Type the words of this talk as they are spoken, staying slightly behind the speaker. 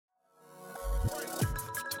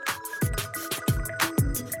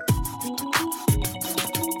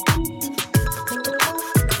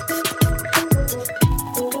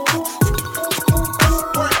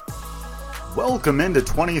Welcome into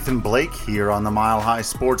 20th and Blake here on the Mile High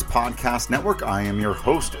Sports Podcast Network. I am your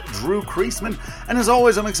host, Drew Kreisman, and as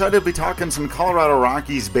always, I'm excited to be talking some Colorado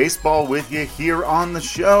Rockies baseball with you here on the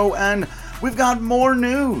show, and we've got more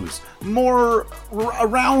news, more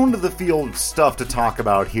around the field stuff to talk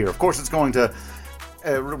about here. Of course, it's going to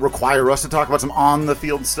require us to talk about some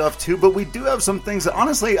on-the-field stuff, too, but we do have some things that,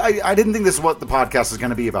 honestly, I didn't think this is what the podcast is going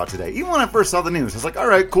to be about today. Even when I first saw the news, I was like, all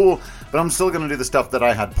right, cool, but I'm still going to do the stuff that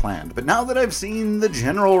I had planned. But now that I've seen the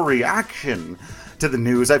general reaction to the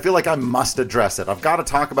news, I feel like I must address it. I've got to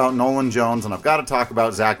talk about Nolan Jones, and I've got to talk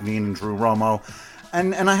about Zach Veen and Drew Romo,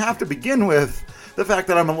 and I have to begin with the fact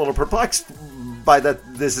that I'm a little perplexed by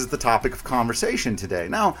that this is the topic of conversation today.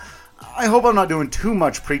 Now, I hope I'm not doing too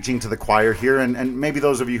much preaching to the choir here, and maybe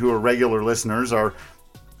those of you who are regular listeners are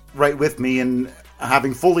right with me in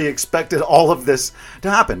having fully expected all of this to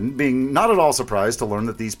happen, being not at all surprised to learn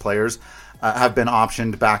that these players have been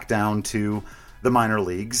optioned back down to the minor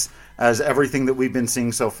leagues, as everything that we've been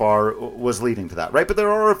seeing so far was leading to that, right? But there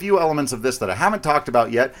are a few elements of this that I haven't talked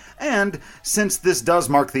about yet, and since this does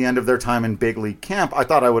mark the end of their time in big league camp, I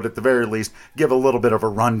thought I would at the very least give a little bit of a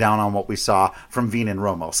rundown on what we saw from Veen and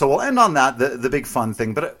Romo. So we'll end on that, the big fun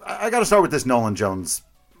thing, but I got to start with this Nolan Jones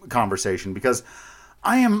conversation, because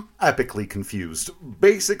I am epically confused.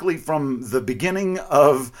 Basically, from the beginning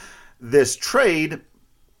of this trade,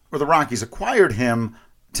 where the Rockies acquired him,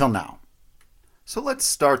 till now. So let's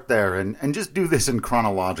start there and just do this in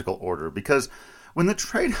chronological order, because when the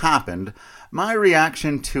trade happened, my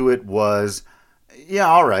reaction to it was, yeah,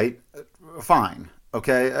 all right, fine,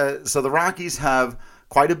 okay? So the Rockies have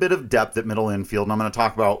quite a bit of depth at middle infield, and I'm going to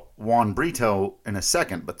talk about Juan Brito in a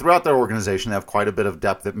second, but throughout their organization, they have quite a bit of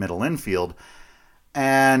depth at middle infield,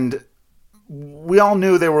 and we all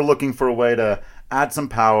knew they were looking for a way to add some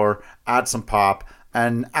power, add some pop,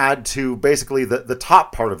 and add to basically the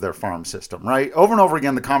top part of their farm system, right? Over and over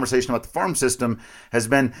again, the conversation about the farm system has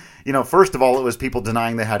been, first of all, it was people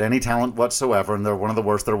denying they had any talent whatsoever, and they're one of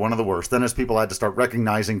the worst. Then as people had to start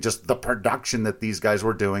recognizing just the production that these guys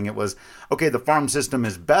were doing, it was, okay, the farm system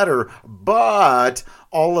is better, but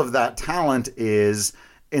all of that talent is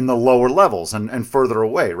in the lower levels and further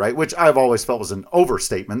away, right? Which I've always felt was an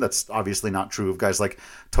overstatement. That's obviously not true of guys like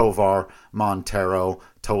Tovar, Montero,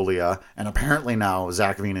 Tolia, and apparently now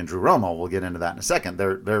Zach Veen and Drew Romo. We'll get into that in a second.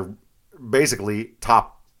 They're basically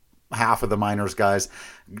top half of the minors guys,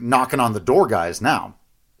 knocking on the door guys now.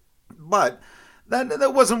 But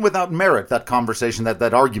that wasn't without merit, that conversation,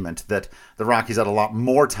 that argument that the Rockies had a lot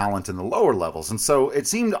more talent in the lower levels. And so it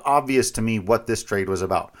seemed obvious to me what this trade was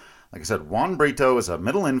about. Like I said, Juan Brito is a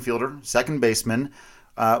middle infielder, second baseman,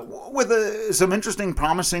 with some interesting,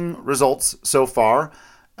 promising results so far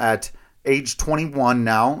at age 21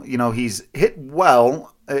 now. He's hit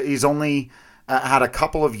well. He's only had a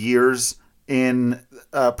couple of years in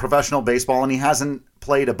professional baseball, and he hasn't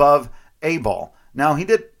played above A ball. Now, he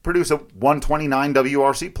did produce a 129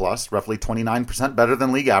 WRC plus, roughly 29% better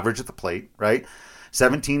than league average at the plate, right?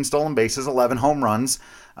 17 stolen bases, 11 home runs,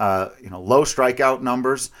 low strikeout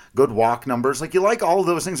numbers, good walk numbers. Like, you like all of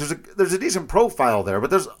those things. There's a decent profile there, but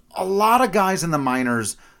there's a lot of guys in the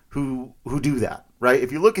minors who do that, right?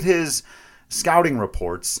 If you look at his scouting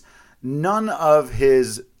reports, none of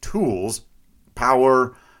his tools,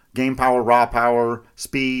 power, game power, raw power,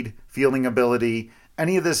 speed, fielding ability,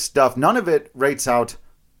 any of this stuff, none of it rates out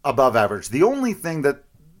above average. The only thing that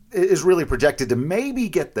is really projected to maybe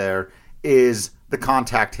get there is the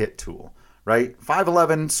contact hit tool, right?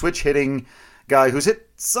 5'11", switch hitting guy who's hit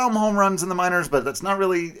some home runs in the minors, but that's not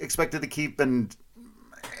really expected to keep, and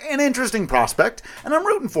an interesting prospect, and I'm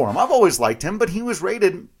rooting for him. I've always liked him, but he was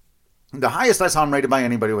rated, the highest I saw him rated by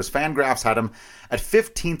anybody was Fangraphs had him at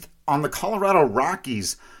 15th on the Colorado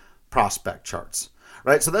Rockies prospect charts,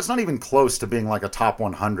 right? So that's not even close to being like a top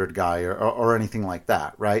 100 guy or anything like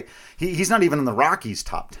that, right? He's not even in the Rockies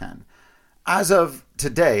top 10. As of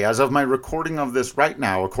today, as of my recording of this right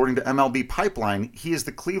now, according to MLB Pipeline, he is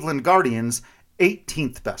the Cleveland Guardians'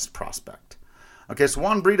 18th best prospect. Okay, so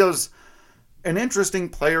Juan Brito's an interesting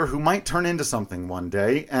player who might turn into something one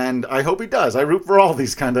day, and I hope he does. I root for all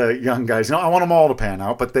these kind of young guys. I want them all to pan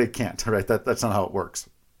out, but they can't, right? That's not how it works.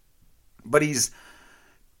 But he's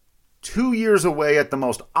 2 years away at the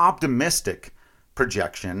most optimistic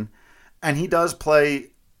projection, and he does play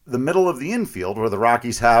the middle of the infield where the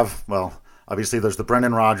Rockies have, well, obviously there's the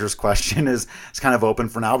Brendan Rodgers question is kind of open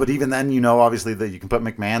for now, but even then, obviously that you can put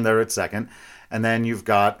McMahon there at second, and then you've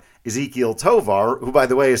got Ezequiel Tovar, who, by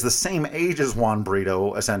the way, is the same age as Juan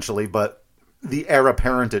Brito, essentially, but the heir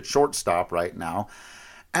apparent at shortstop right now.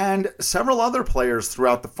 And several other players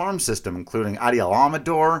throughout the farm system, including Adiel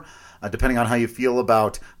Amador, Depending on how you feel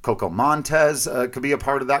about Coco Montez, could be a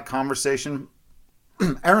part of that conversation.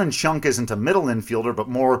 Aaron Schunk isn't a middle infielder, but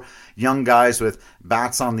more young guys with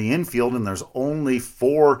bats on the infield, and there's only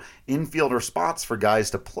 4 infielder spots for guys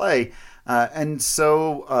to play. And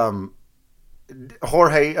so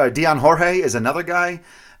Dion Jorge is another guy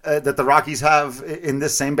that the Rockies have in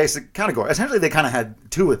this same basic category. Essentially, they kind of had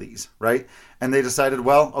 2 of these, right? And they decided,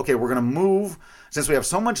 well, okay, we're going to move, since we have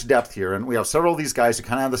so much depth here, and we have several of these guys who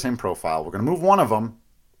kind of have the same profile, we're going to move one of them.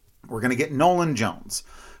 We're going to get Nolan Jones,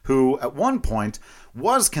 who at one point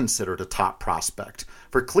was considered a top prospect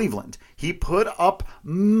for Cleveland. He put up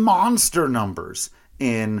monster numbers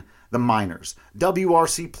in the minors.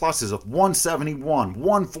 WRC pluses of 171,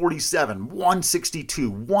 147, 162,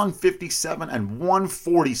 157, and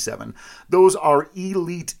 147. Those are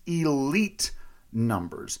elite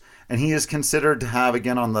numbers. And he is considered to have,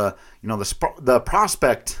 again, on the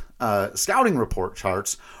prospect scouting report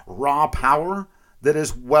charts, raw power that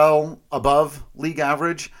is well above league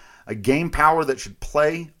average, a game power that should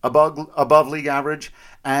play above league average,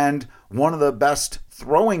 and one of the best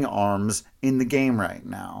throwing arms in the game right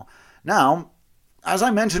now. Now, as I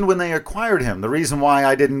mentioned when they acquired him, the reason why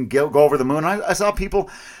I didn't go over the moon, I saw people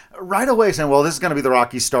right away saying, well, this is going to be the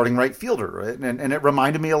Rockies starting right fielder. Right? And it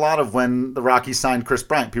reminded me a lot of when the Rockies signed Chris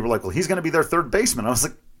Bryant. People were like, well, he's going to be their third baseman. I was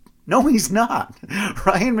like, no, he's not.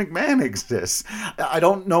 Ryan McMahon exists. I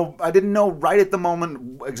don't know. I didn't know right at the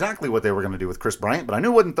moment exactly what they were going to do with Chris Bryant, but I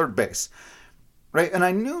knew it wasn't third base. Right? And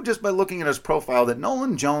I knew just by looking at his profile that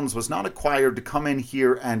Nolan Jones was not acquired to come in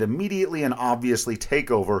here and immediately and obviously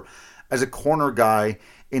take over as a corner guy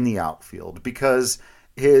in the outfield, because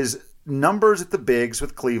his numbers at the bigs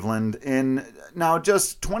with Cleveland in now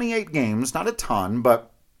just 28 games, not a ton,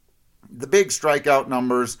 but the big strikeout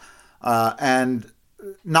numbers and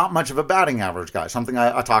not much of a batting average guy, something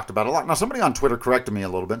I talked about a lot. Now, somebody on Twitter corrected me a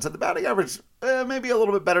little bit and said the batting average maybe a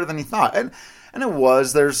little bit better than he thought. And it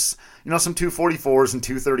was. There's, some 244s and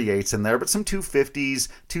 238s in there, but some 250s,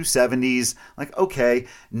 270s. Like, okay,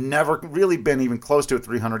 never really been even close to a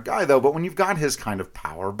 300 guy, though. But when you've got his kind of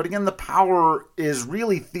power, but again, the power is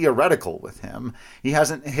really theoretical with him. He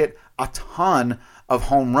hasn't hit a ton of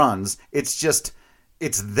home runs. It's just,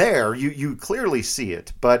 it's there. You clearly see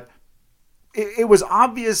it, but it was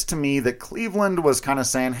obvious to me that Cleveland was kind of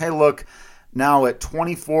saying, hey, look, now at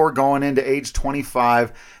 24 going into age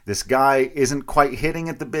 25, this guy isn't quite hitting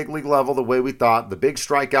at the big league level the way we thought. The big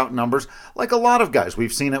strikeout numbers, like a lot of guys.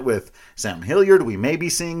 We've seen it with Sam Hilliard. We may be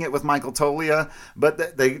seeing it with Michael Toglia.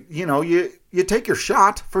 But you take your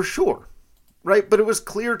shot for sure, right? But it was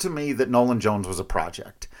clear to me that Nolan Jones was a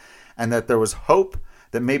project and that there was hope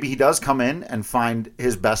that maybe he does come in and find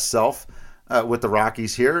his best self with the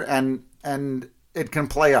Rockies here, and it can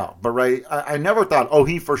play out. But right, I never thought,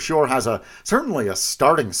 he for sure has certainly a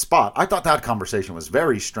starting spot. I thought that conversation was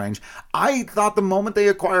very strange. I thought the moment they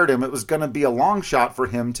acquired him, it was going to be a long shot for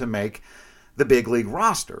him to make the big league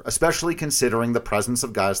roster, especially considering the presence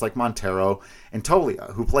of guys like Montero and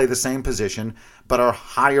Toglia, who play the same position but are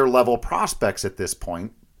higher level prospects at this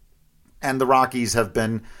point, and the Rockies have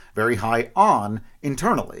been very high on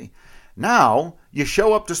internally. Now, you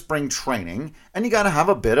show up to spring training, and you got to have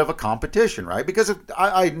a bit of a competition, right? Because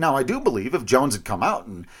I do believe if Jones had come out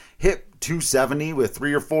and hit 270 with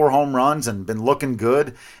 3 or 4 home runs and been looking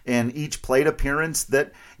good in each plate appearance,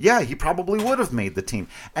 that, yeah, he probably would have made the team.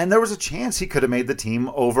 And there was a chance he could have made the team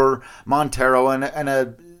over Montero, and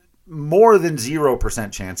a more than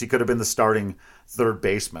 0% chance he could have been the starting third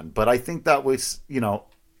baseman. But I think that was,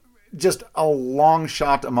 just a long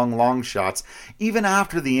shot among long shots, even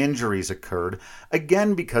after the injuries occurred,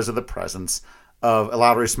 again because of the presence of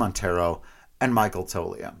Elehuris Montero and Michael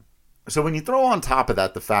Toglia. So when you throw on top of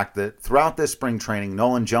that the fact that throughout this spring training,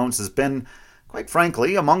 Nolan Jones has been, quite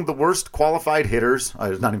frankly, among the worst qualified hitters,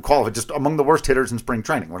 not even qualified, just among the worst hitters in spring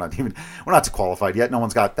training. We're not qualified yet. No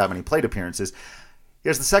one's got that many plate appearances. He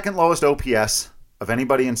has the second lowest OPS of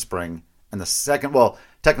anybody in spring, and the second, well,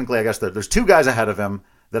 technically I guess there's 2 guys ahead of him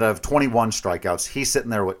that have 21 strikeouts. He's sitting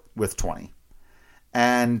there with 20.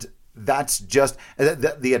 And that's just,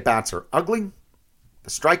 the at-bats are ugly. The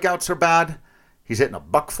strikeouts are bad. He's hitting a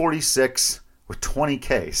 $146 with 20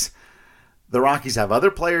 Ks. The Rockies have other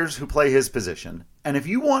players who play his position. And if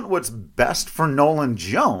you want what's best for Nolan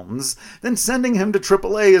Jones, then sending him to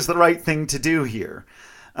AAA is the right thing to do here.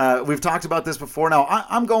 We've talked about this before. Now,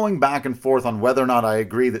 I'm going back and forth on whether or not I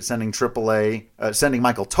agree that sending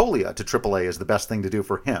Michael Toglia to AAA is the best thing to do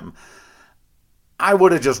for him. I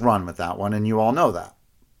would have just run with that one, and you all know that,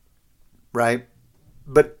 right?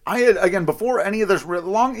 But I had, again, before any of this,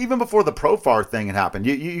 even before the Profar thing had happened,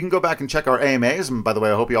 you can go back and check our AMAs. And by the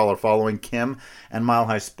way, I hope you all are following Kim and Mile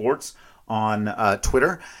High Sports on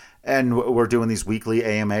Twitter. And we're doing these weekly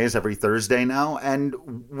AMAs every Thursday now. And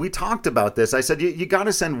we talked about this. I said, you got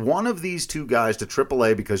to send one of these two guys to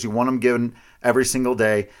AAA because you want them given every single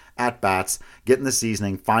day at bats, getting the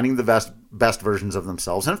seasoning, finding the best versions of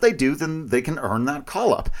themselves. And if they do, then they can earn that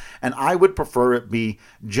call up. And I would prefer it be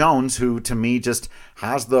Jones, who to me just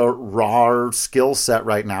has the raw skill set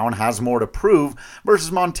right now and has more to prove,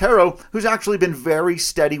 versus Montero, who's actually been very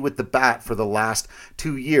steady with the bat for the last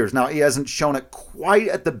 2 years. Now, he hasn't shown it quite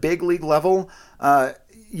at the big league level.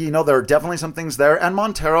 There are definitely some things there. And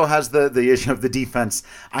Montero has the issue of the defense.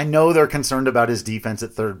 I know they're concerned about his defense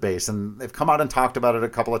at third base, and they've come out and talked about it a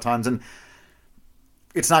couple of times, and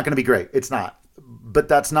it's not going to be great. It's not. But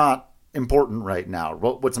that's not important right now.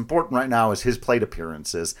 What's important right now is his plate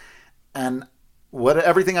appearances. And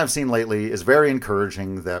everything I've seen lately is very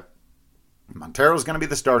encouraging that Montero's going to be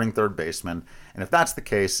the starting third baseman. And if that's the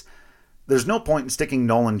case, there's no point in sticking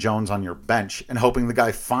Nolan Jones on your bench and hoping the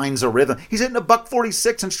guy finds a rhythm. He's hitting a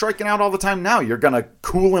 $146 and striking out all the time now. You're going to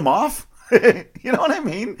cool him off? You know what I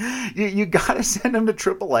mean? You got to send him to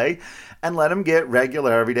AAA and let him get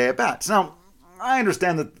regular everyday at-bats. Now, I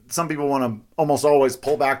understand that some people want to almost always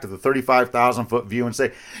pull back to the 35,000-foot view and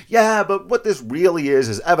say, yeah, but what this really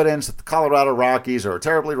is evidence that the Colorado Rockies are a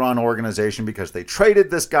terribly run organization because they traded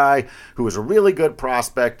this guy who was a really good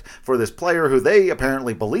prospect for this player who they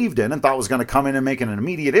apparently believed in and thought was going to come in and make an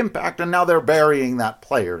immediate impact, and now they're burying that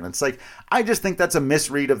player. And it's like, I just think that's a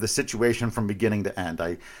misread of the situation from beginning to end.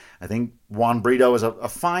 I think Juan Brito is a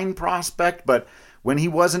fine prospect, but when he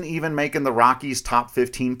wasn't even making the Rockies top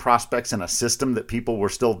 15 prospects in a system that people were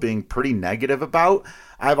still being pretty negative about,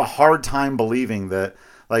 I have a hard time believing that,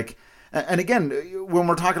 and again, when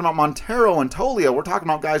we're talking about Montero and Toglia, we're talking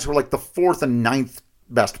about guys who are like the 4th and 9th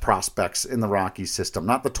best prospects in the Rockies system,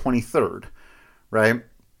 not the 23rd, right?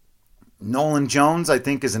 Nolan Jones, I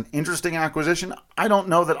think, is an interesting acquisition. I don't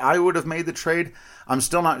know that I would have made the trade. I'm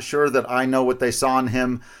still not sure that I know what they saw in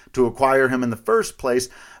him to acquire him in the first place.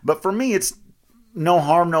 But for me, it's no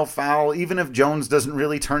harm, no foul, even if Jones doesn't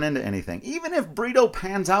really turn into anything. Even if Brito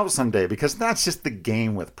pans out someday, because that's just the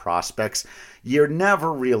game with prospects. You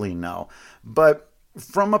never really know. But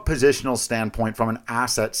from a positional standpoint, from an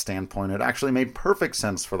asset standpoint, it actually made perfect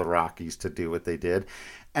sense for the Rockies to do what they did.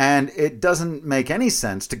 And it doesn't make any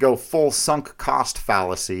sense to go full sunk cost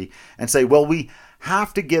fallacy and say, well, we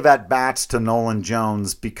have to give at-bats to Nolan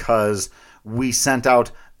Jones because we sent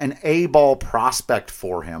out an A-ball prospect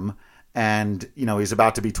for him. And, he's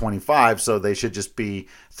about to be 25, so they should just be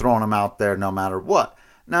throwing him out there no matter what.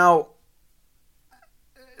 Now,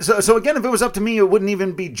 so again, if it was up to me, it wouldn't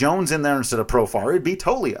even be Jones in there instead of Profar. It'd be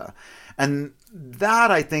Toglia. And that,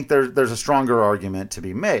 I think, there's a stronger argument to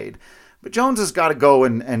be made. But Jones has got to go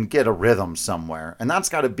and get a rhythm somewhere, and that's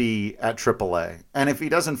got to be at AAA. And if he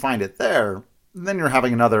doesn't find it there, then you're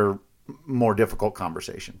having another more difficult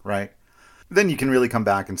conversation, right? Then you can really come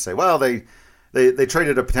back and say, well, they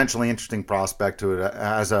traded a potentially interesting prospect who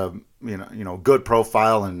has a good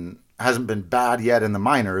profile and hasn't been bad yet in the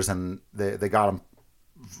minors, and they got him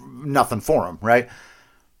nothing for him, right?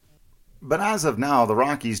 But as of now, the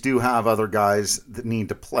Rockies do have other guys that need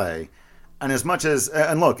to play. And as much as,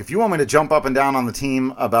 and look, if you want me to jump up and down on the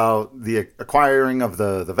team about the acquiring of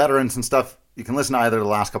the veterans and stuff, you can listen to either of the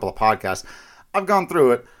last couple of podcasts. I've gone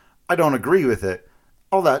through it. I don't agree with it.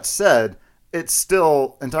 All that said, it's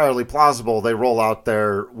still entirely plausible they roll out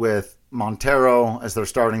there with Montero as their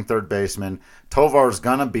starting third baseman. Tovar's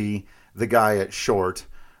going to be the guy at short,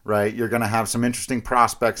 right? You're going to have some interesting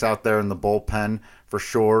prospects out there in the bullpen for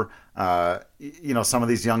sure. Some of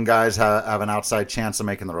these young guys have an outside chance of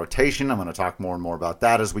making the rotation. I'm going to talk more and more about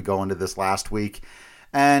that as we go into this last week.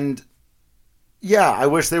 And yeah, I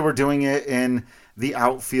wish they were doing it in the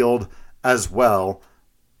outfield as well,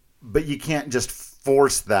 but you can't just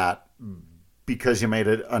force that because you made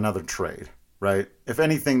it another trade, right? If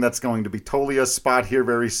anything, that's going to be Tolia's spot here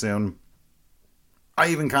very soon. I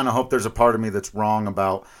even kind of hope there's a part of me that's wrong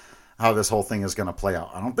about how this whole thing is going to play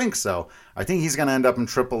out. I don't think so. I think he's going to end up in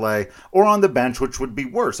AAA or on the bench, which would be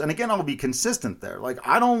worse. And again, I'll be consistent there.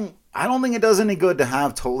 I don't think it does any good to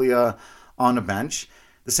have Toglia on the bench.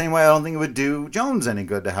 The same way I don't think it would do Jones any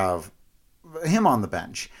good to have him on the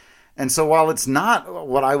bench. And so while it's not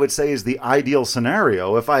what I would say is the ideal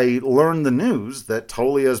scenario, if I learn the news that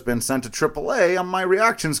Toglia has been sent to AAA, my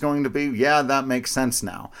reaction is going to be, yeah, that makes sense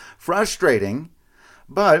now. Frustrating,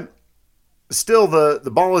 but Still,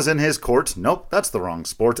 the ball is in his court. Nope, that's the wrong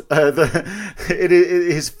sport.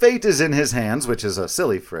 His fate is in his hands, which is a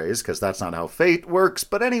silly phrase because that's not how fate works.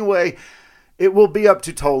 But anyway, it will be up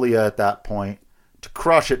to Tolia at that point to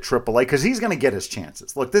crush at AAA because he's going to get his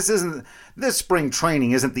chances. Look, this spring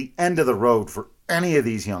training isn't the end of the road for any of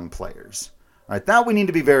these young players. All right, that we need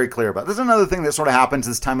to be very clear about. This is another thing that sort of happens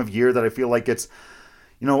this time of year that I feel like it's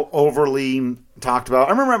overly talked about.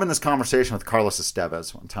 I remember having this conversation with Carlos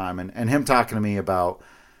Estevez one time and him talking to me about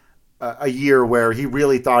a year where he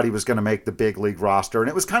really thought he was going to make the big league roster. And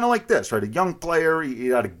it was kind of like this, right? A young player, he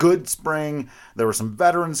had a good spring. There were some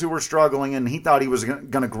veterans who were struggling, and he thought he was going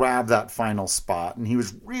to grab that final spot. And he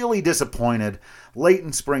was really disappointed late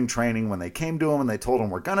in spring training when they came to him and they told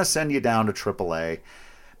him, we're going to send you down to AAA.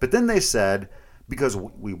 But then they said, because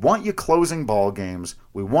we want you closing ball games,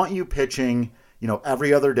 we want you pitching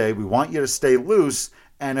every other day. We want you to stay loose.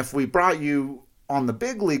 And if we brought you on the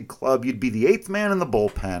big league club, you'd be the eighth man in the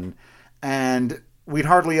bullpen and we'd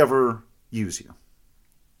hardly ever use you.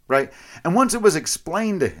 Right? And once it was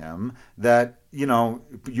explained to him that,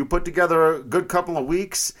 you put together a good couple of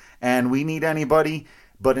weeks and we need anybody,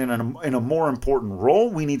 but in a more important role,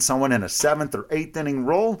 we need someone in a seventh or eighth inning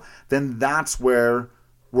role, then that's where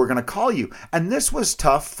we're going to call you. And this was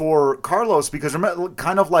tough for Carlos because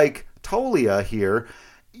kind of like Tolia here,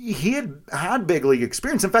 he had big league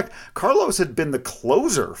experience. In fact, Carlos had been the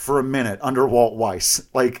closer for a minute under Walt Weiss,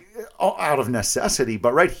 like out of necessity.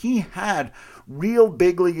 But right, he had real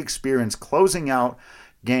big league experience closing out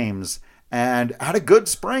games and had a good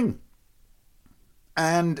spring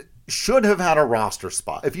and should have had a roster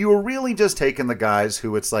spot. If you were really just taking the guys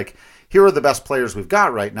who it's like, here are the best players we've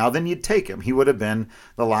got right now, then you'd take him. He would have been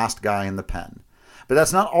the last guy in the pen. But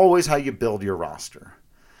that's not always how you build your roster.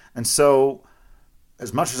 And so,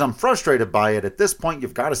 as much as I'm frustrated by it, at this point,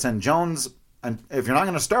 you've got to send Jones, and if you're not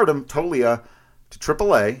going to start him, Tolia, to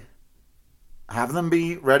AAA, have them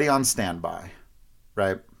be ready on standby,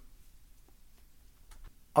 right?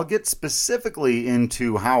 I'll get specifically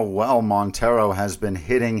into how well Montero has been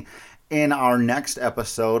hitting in our next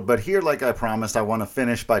episode, but here, like I promised, I want to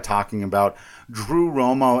finish by talking about Drew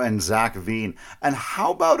Romo and Zach Veen. And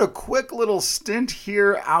how about a quick little stint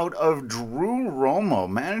here out of Drew Romo?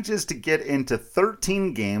 Manages to get into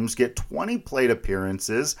 13 games, get 20 plate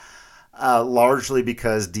appearances, largely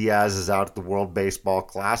because Diaz is out at the World Baseball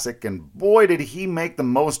Classic, and boy did he make the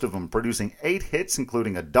most of them, producing 8 hits,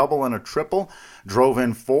 including a double and a triple, drove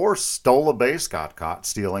in 4, stole a base, got caught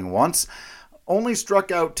stealing once, only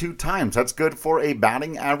struck out 2 times. That's good for a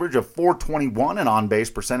batting average of .421, an on-base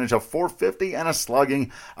percentage of .450, and a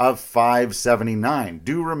slugging of .579.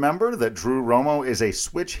 Do remember that Drew Romo is a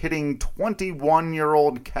switch-hitting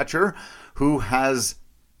 21-year-old catcher who has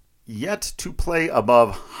yet to play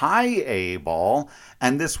above high A ball,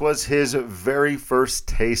 and this was his very first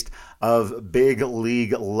taste of big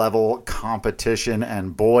league level competition,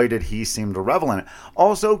 and boy did he seem to revel in it.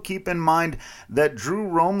 Also keep in mind that Drew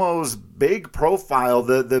Romo's big profile,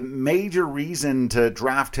 the major reason to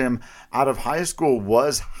draft him out of high school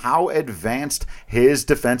was how advanced his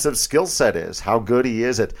defensive skill set is, how good he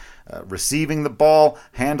is at receiving the ball,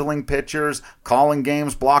 handling pitchers, calling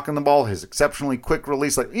games, blocking the ball, his exceptionally quick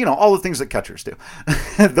release, all the things that catchers do.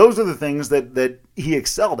 Those are the things that he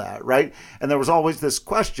excelled at, right? And there was always this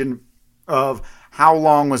question of how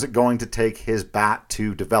long was it going to take his bat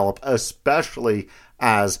to develop, especially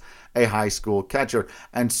as a high school catcher.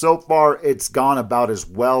 And so far, it's gone about as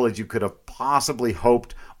well as you could have possibly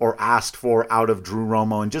hoped or asked for out of Drew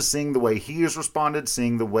Romo. And just seeing the way he has responded,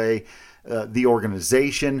 seeing the way the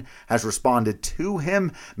organization has responded to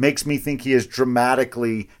him, makes me think he has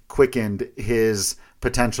dramatically quickened his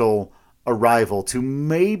potential arrival to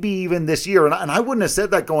maybe even this year. And I wouldn't have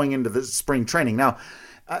said that going into the spring training. Now,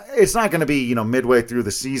 it's not going to be, midway through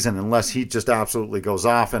the season unless he just absolutely goes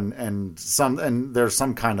off and there's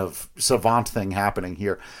some kind of savant thing happening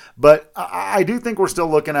here. But I do think we're still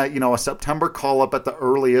looking at, a September call-up at the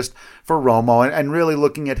earliest for Romo and really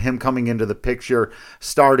looking at him coming into the picture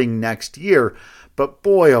starting next year. But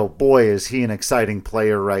boy, oh boy, is he an exciting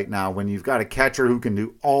player right now when you've got a catcher who can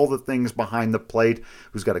do all the things behind the plate,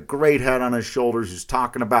 who's got a great head on his shoulders, who's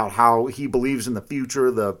talking about how he believes in the future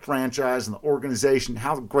of the franchise and the organization,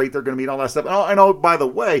 how great they're going to be and all that stuff. And oh, by the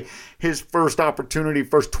way, his first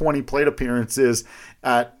 20 plate appearances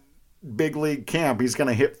at big league camp, he's going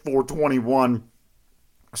to hit .421,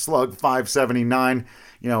 slug .579,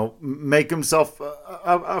 make himself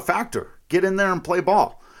a factor. Get in there and play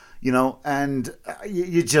ball. and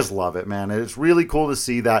you just love it, man. It's really cool to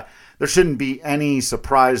see that. There shouldn't be any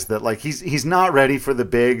surprise that like he's not ready for the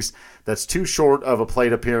bigs. That's too short of a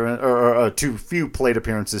plate appearance, or too few plate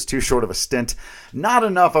appearances, too short of a stint, not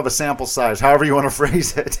enough of a sample size, however you want to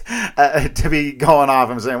phrase it, to be going off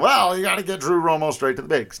and saying, well, you got to get Drew Romo straight to the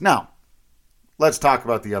bigs. Now, let's talk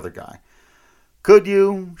about the other guy. Could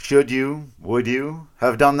you, should you, would you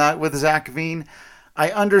have done that with Zach Veen? I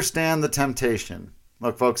understand the temptation.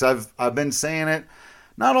 Look, folks, I've been saying it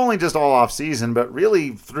not only just all off season, but really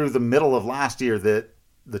through the middle of last year, that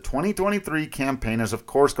the 2023 campaign is, of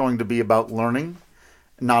course, going to be about learning,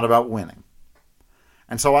 not about winning.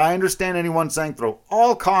 And so I understand anyone saying throw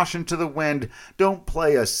all caution to the wind, don't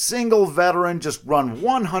play a single veteran, just run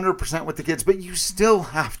 100% with the kids, but you still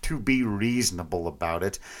have to be reasonable about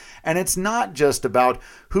it. And it's not just about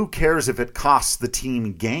who cares if it costs the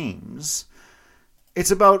team games.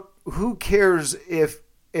 It's about who cares if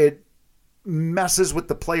it messes with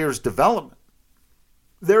the player's development.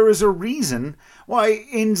 There is a reason why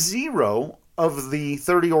in 0 of the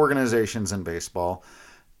 30 organizations in baseball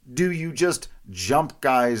do you just jump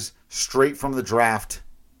guys straight from the draft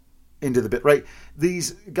into the bit, right?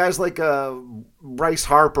 These guys like Bryce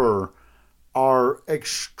Harper are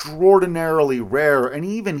extraordinarily rare, and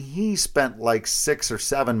even he spent like 6 or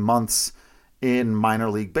 7 months in minor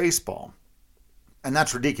league baseball. And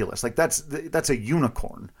that's ridiculous. Like that's a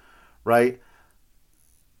unicorn, right?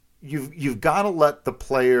 You've got to let the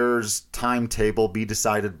player's timetable be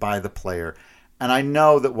decided by the player. And I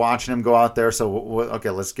know that watching him go out there, so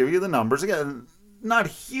okay, let's give you the numbers again. Not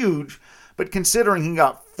huge, but considering he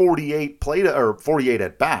got 48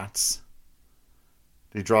 at bats.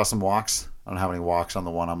 Did he draw some walks? I don't have any walks on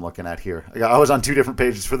the one I'm looking at here. I was on 2 different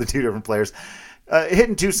pages for the 2 different players.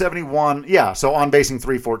 Hitting 271, yeah. So on basing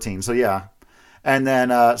 314, so yeah. And then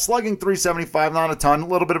slugging 375, not a ton, a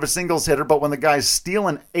little bit of a singles hitter, but when the guy's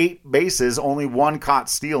stealing 8 bases, only 1 caught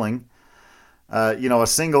stealing. A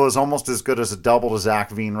single is almost as good as a double to Zach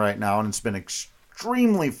Veen right now, and it's been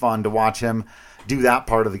extremely fun to watch him do that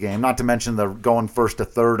part of the game. Not to mention the going first to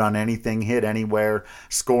third on anything, hit anywhere,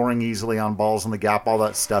 scoring easily on balls in the gap, all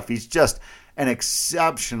that stuff. He's just an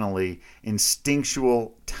exceptionally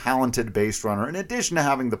instinctual, talented base runner, in addition to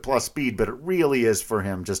having the plus speed, but it really is for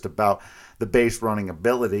him just about the base running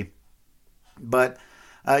ability. But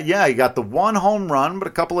he got the 1 home run, but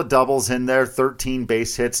a couple of doubles in there, 13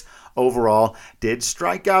 base hits overall. Did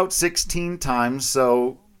strike out 16 times,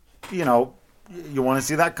 so, you want to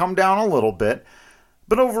see that come down a little bit.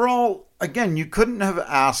 But overall, again, you couldn't have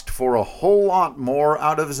asked for a whole lot more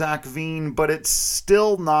out of Zach Veen, but it's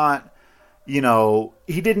still not, he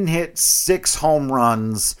didn't hit 6 home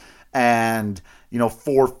runs and,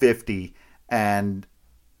 450 and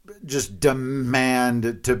just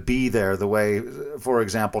demand to be there the way, for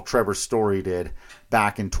example, Trevor Story did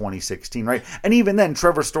back in 2016, right? And even then,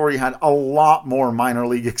 Trevor Story had a lot more minor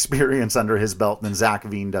league experience under his belt than Zach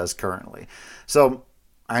Veen does currently. So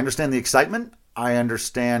I understand the excitement. I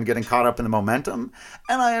understand getting caught up in the momentum.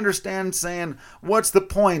 And I understand saying, what's the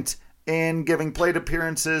point in giving plate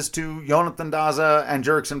appearances to Jonathan Daza and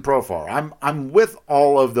Jurickson Profar? I'm with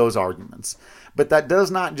all of those arguments. But that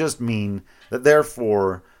does not just mean that,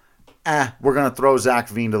 therefore, we're going to throw Zach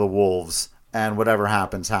Veen to the wolves and whatever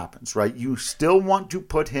happens, happens, right? You still want to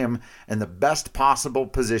put him in the best possible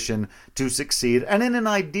position to succeed. And in an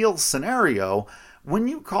ideal scenario, when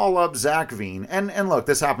you call up Zach Veen, and look,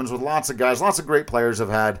 this happens with lots of guys, lots of great players have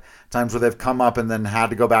had times where they've come up and then had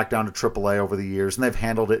to go back down to AAA over the years, and they've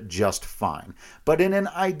handled it just fine. But in an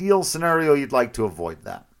ideal scenario, you'd like to avoid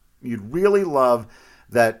that. You'd really love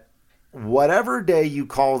that whatever day you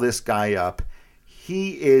call this guy up,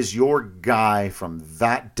 he is your guy from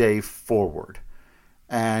that day forward.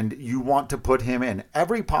 And you want to put him in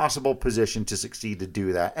every possible position to succeed to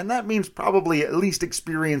do that. And that means probably at least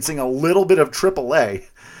experiencing a little bit of AAA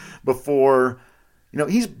before,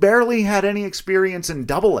 he's barely had any experience in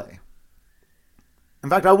AA. In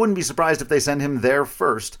fact, I wouldn't be surprised if they send him there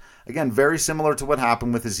first. Again, very similar to what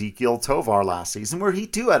happened with Ezekiel Tovar last season, where he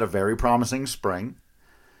too had a very promising spring.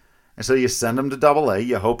 And so you send him to AA,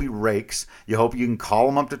 you hope he rakes, you hope you can call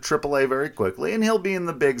him up to AAA very quickly, and he'll be in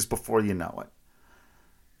the bigs before you know it.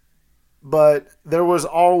 But there was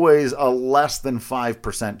always a less than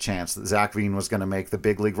 5% chance that Zach Veen was going to make the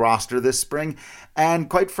big league roster this spring. And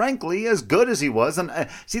quite frankly, as good as he was, and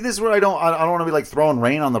see, this is where I don't want to be like throwing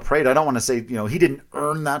rain on the parade. I don't want to say, he didn't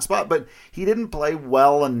earn that spot, but he didn't play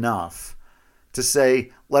well enough to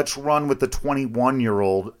say, let's run with the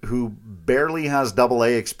 21-year-old who barely has AA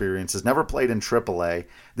experience, has never played in AAA.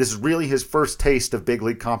 This is really his first taste of big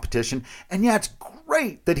league competition. And yeah, it's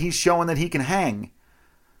great that he's showing that he can hang.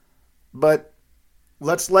 But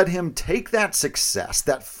let's let him take that success,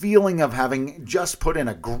 that feeling of having just put in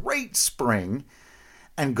a great spring,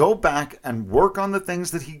 and go back and work on the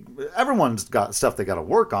things that everyone's got stuff they got to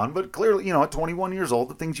work on, but clearly, at 21 years old,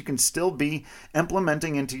 the things you can still be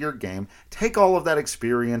implementing into your game. Take all of that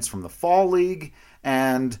experience from the fall league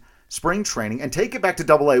and spring training and take it back to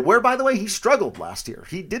Double-A, where, by the way, he struggled last year.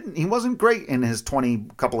 He wasn't great in his 20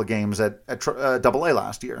 couple of games at Double-A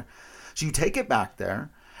last year. So you take it back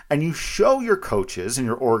there and you show your coaches and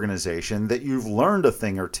your organization that you've learned a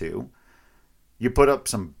thing or two. You put up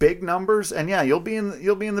some big numbers, and yeah, you'll be in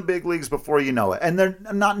the big leagues before you know it. And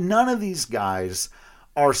none of these guys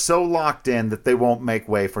are so locked in that they won't make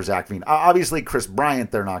way for Zach Veen. Obviously, Chris Bryant,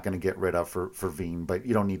 they're not going to get rid of for Veen, but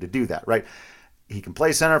you don't need to do that, right? He can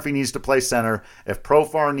play center if he needs to play center. If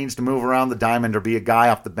Profar needs to move around the diamond or be a guy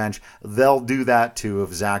off the bench, they'll do that too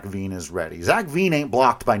if Zach Veen is ready. Zach Veen ain't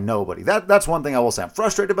blocked by nobody. That's one thing I will say. I'm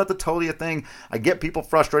frustrated about the Tolia thing. I get people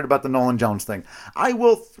frustrated about the Nolan Jones thing. I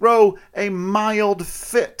will throw a mild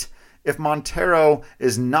fit if Montero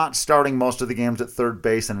is not starting most of the games at third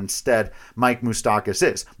base and instead Mike Moustakas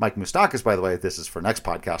is. Mike Moustakas, by the way, this is for next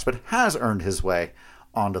podcast, but has earned his way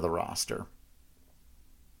onto the roster.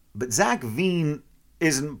 But Zach Veen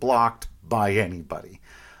isn't blocked by anybody.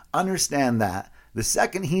 Understand that. The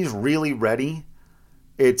second he's really ready,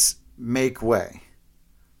 it's make way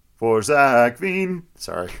for Zach Veen.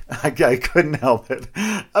 Sorry, I couldn't help it.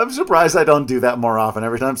 I'm surprised I don't do that more often.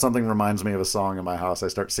 Every time something reminds me of a song in my house, I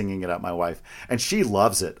start singing it at my wife. And she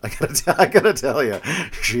loves it. I gotta tell you,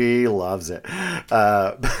 she loves it.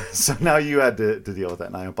 So now you had to deal with that,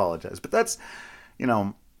 and I apologize. But that's,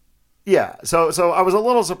 yeah, so I was a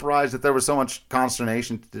little surprised that there was so much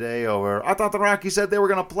consternation today over, I thought the Rockies said they were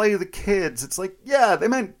going to play the kids. It's like, yeah, they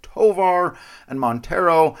meant Tovar and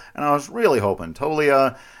Montero, and I was really hoping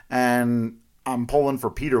Tolia, and I'm pulling for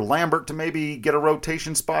Peter Lambert to maybe get a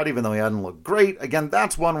rotation spot, even though he hadn't looked great. Again,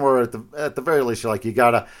 that's one where at the very least, you're like, you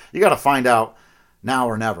gotta find out now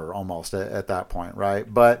or never almost at that point,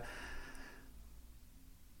 right? But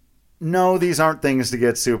no, these aren't things to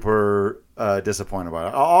get super disappointed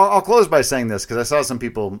about. I'll close by saying this because I saw some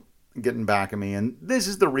people getting back at me, and this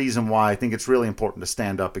is the reason why I think it's really important to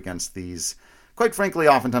stand up against these, quite frankly,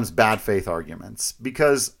 oftentimes bad faith arguments.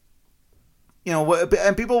 Because,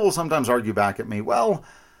 and people will sometimes argue back at me, well,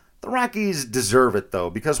 the Rockies deserve it, though,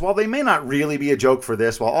 because while they may not really be a joke for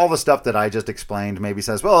this, while all the stuff that I just explained maybe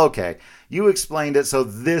says, well, okay, you explained it, so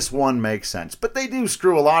this one makes sense. But they do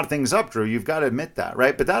screw a lot of things up, Drew. You've got to admit that,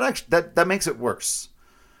 right? But that makes it worse,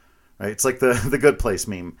 right? It's like the Good Place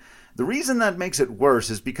meme. The reason that makes it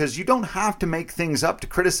worse is because you don't have to make things up to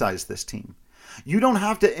criticize this team. You don't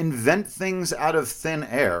have to invent things out of thin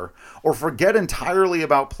air or forget entirely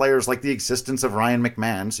about players like the existence of Ryan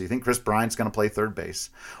McMahon, so you think Chris Bryant's going to play third base,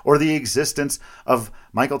 or the existence of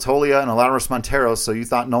Michael Tolia and Alaris Montero, so you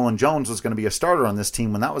thought Nolan Jones was going to be a starter on this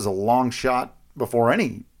team when that was a long shot before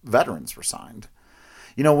any veterans were signed.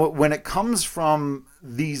 When it comes from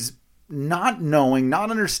these not knowing, not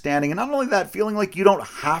understanding, and not only that, feeling like you don't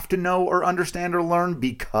have to know or understand or learn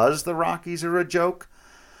because the Rockies are a joke,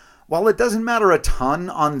 while it doesn't matter a ton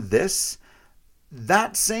on this,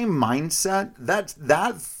 that same mindset,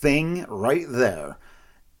 that thing right there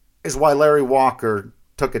is why Larry Walker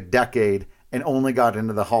took a decade and only got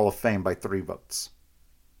into the Hall of Fame by 3 votes.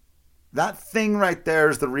 That thing right there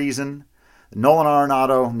is the reason Nolan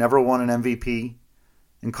Arenado never won an MVP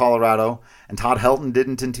in Colorado, and Todd Helton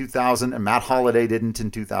didn't in 2000, and Matt Holliday didn't in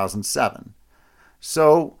 2007.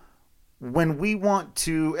 So when we want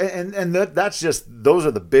to, and that's just, those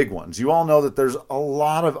are the big ones. You all know that there's a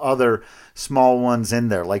lot of other small ones in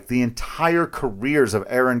there, like the entire careers of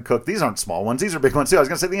Aaron Cook. These aren't small ones. These are big ones too. I was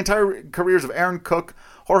going to say the entire careers of Aaron Cook,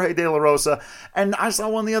 Jorge De La Rosa, and I saw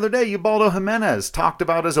one the other day, Ubaldo Jimenez, talked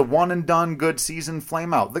about as a one-and-done good season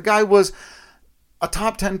flameout. The guy was a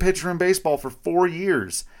top 10 pitcher in baseball for 4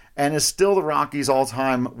 years and is still the Rockies'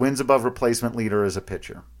 all-time wins above replacement leader as a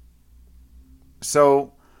pitcher.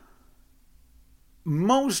 So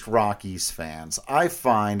most Rockies fans, I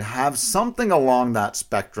find, have something along that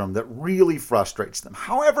spectrum that really frustrates them.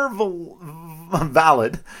 However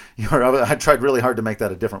valid, I tried really hard to make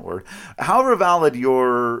that a different word, however valid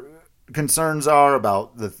your concerns are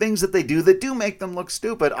about the things that they do that do make them look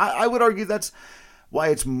stupid, I would argue that's why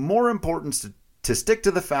it's more important to stick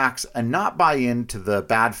to the facts and not buy into the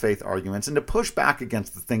bad faith arguments and to push back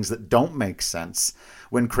against the things that don't make sense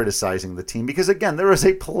when criticizing the team. Because again, there is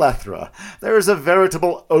a plethora. There is a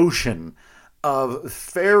veritable ocean of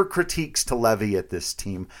fair critiques to levy at this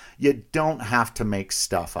team. You don't have to make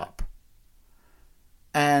stuff up.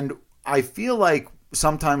 And I feel like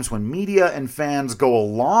sometimes when media and fans go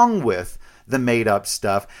along with the made-up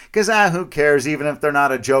stuff, because who cares, even if they're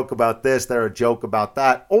not a joke about this, they're a joke about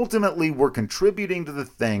that. Ultimately, we're contributing to the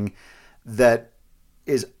thing that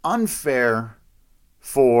is unfair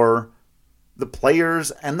for the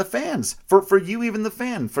players and the fans, for you, even the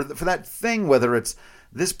fan, for that thing, whether it's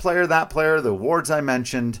this player, that player, the awards I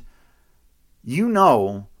mentioned. You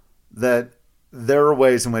know that there are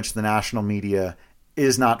ways in which the national media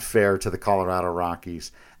is not fair to the Colorado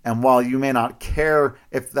Rockies. And while you may not care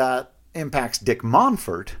if that impacts Dick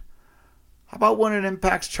Monfort, how about when it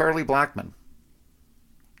impacts Charlie Blackmon?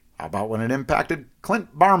 How about when it impacted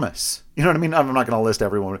Clint Barmas? You know what I mean? I'm not going to list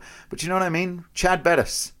everyone, but you know what I mean? Chad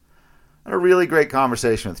Bettis. I had a really great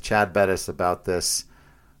conversation with Chad Bettis about this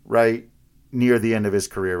right near the end of his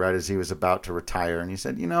career, right as he was about to retire. And he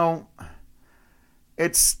said,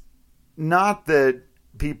 it's not that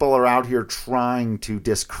people are out here trying to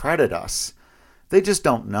discredit us. They just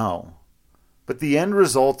don't know. But the end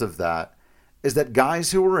result of that is that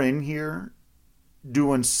guys who are in here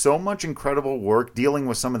doing so much incredible work, dealing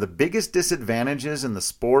with some of the biggest disadvantages in the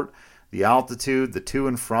sport, the altitude, the to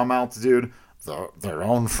and from altitude, their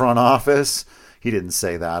own front office. He didn't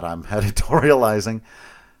say that. I'm editorializing.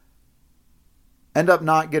 End up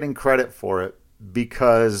not getting credit for it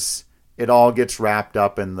because it all gets wrapped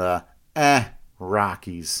up in the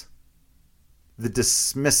Rockies. The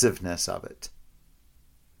dismissiveness of it.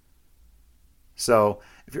 So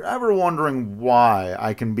if you're ever wondering why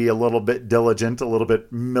I can be a little bit diligent, a little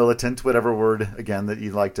bit militant, whatever word, again, that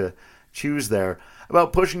you'd like to choose there,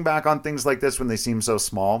 about pushing back on things like this when they seem so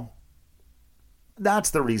small, that's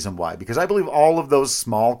the reason why. Because I believe all of those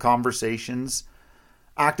small conversations,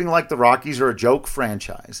 acting like the Rockies are a joke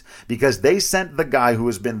franchise, because they sent the guy who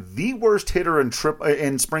has been the worst hitter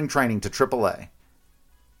in spring training to AAA,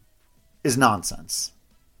 is nonsense.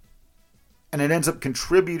 And it ends up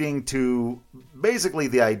contributing to basically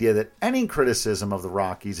the idea that any criticism of the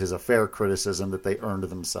Rockies is a fair criticism that they earned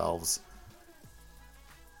themselves.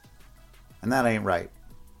 And that ain't right.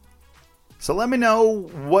 So let me know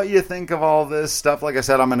what you think of all this stuff. Like I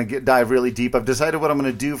said, I'm going to dive really deep. I've decided what I'm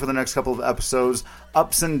going to do for the next couple of episodes.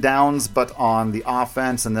 Ups and downs, but on the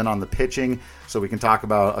offense and then on the pitching. So we can talk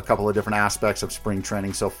about a couple of different aspects of spring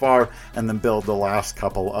training so far. And then build the last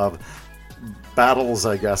couple of battles,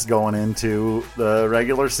 I guess, going into the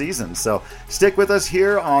regular season. So stick with us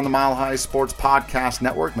here on the Mile High Sports Podcast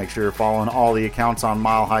Network. Make sure you're following all the accounts on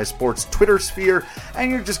Mile High Sports Twitter sphere, and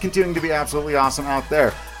you're just continuing to be absolutely awesome out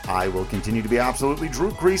there. I will continue to be absolutely Drew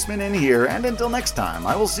Creasman in here, and until next time,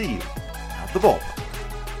 I will see you at the ballpark.